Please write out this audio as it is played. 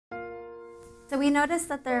So we noticed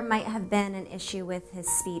that there might have been an issue with his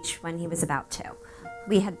speech when he was about 2.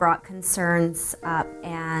 We had brought concerns up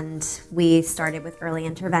and we started with early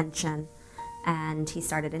intervention, and he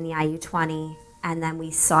started in the IU-20, and then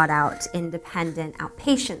we sought out independent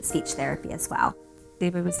outpatient speech therapy as well.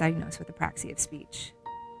 David was diagnosed with apraxia of speech.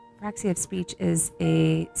 Apraxia of speech is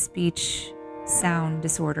a speech sound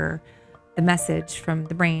disorder. The message from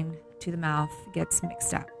the brain to the mouth gets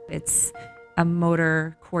mixed up. It's a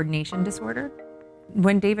motor coordination disorder.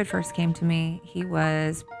 When David first came to me, he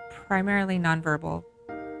was primarily nonverbal.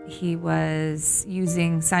 He was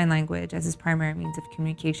using sign language as his primary means of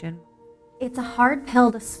communication. It's a hard pill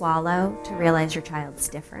to swallow to realize your child's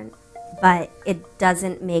different, but it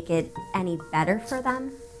doesn't make it any better for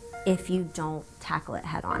them if you don't tackle it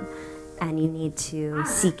head on. And you need to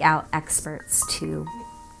seek out experts to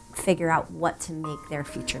figure out what to make their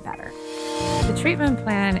future better. The treatment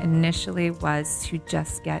plan initially was to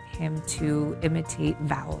just get him to imitate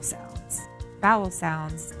vowel sounds. Vowel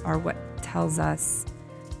sounds are what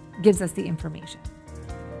gives us the information.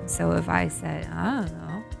 So if I said, I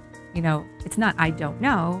don't know, it's not I don't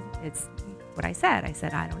know, it's what I said. I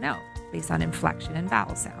said, I don't know, based on inflection and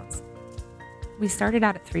vowel sounds. We started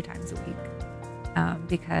out at 3 times a week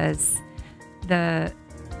because the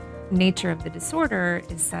nature of the disorder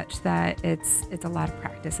is such that it's a lot of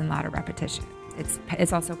practice and a lot of repetition.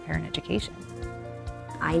 It's also parent education.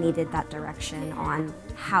 I needed that direction on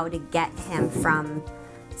how to get him from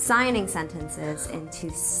signing sentences into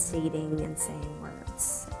stating and saying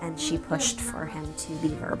words, and she pushed for him to be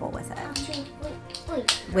verbal with it.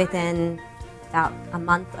 Within about a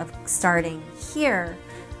month of starting here,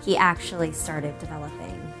 he actually started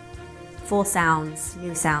developing full sounds,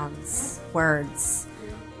 new sounds, words.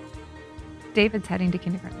 David's heading to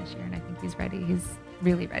kindergarten this year, and I think he's ready. He's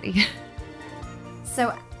really ready.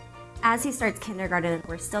 So as he starts kindergarten,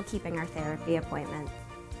 we're still keeping our therapy appointment.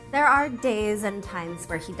 There are days and times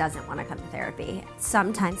where he doesn't want to come to therapy.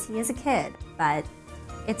 Sometimes he is a kid, but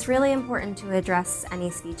it's really important to address any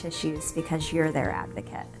speech issues because you're their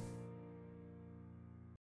advocate.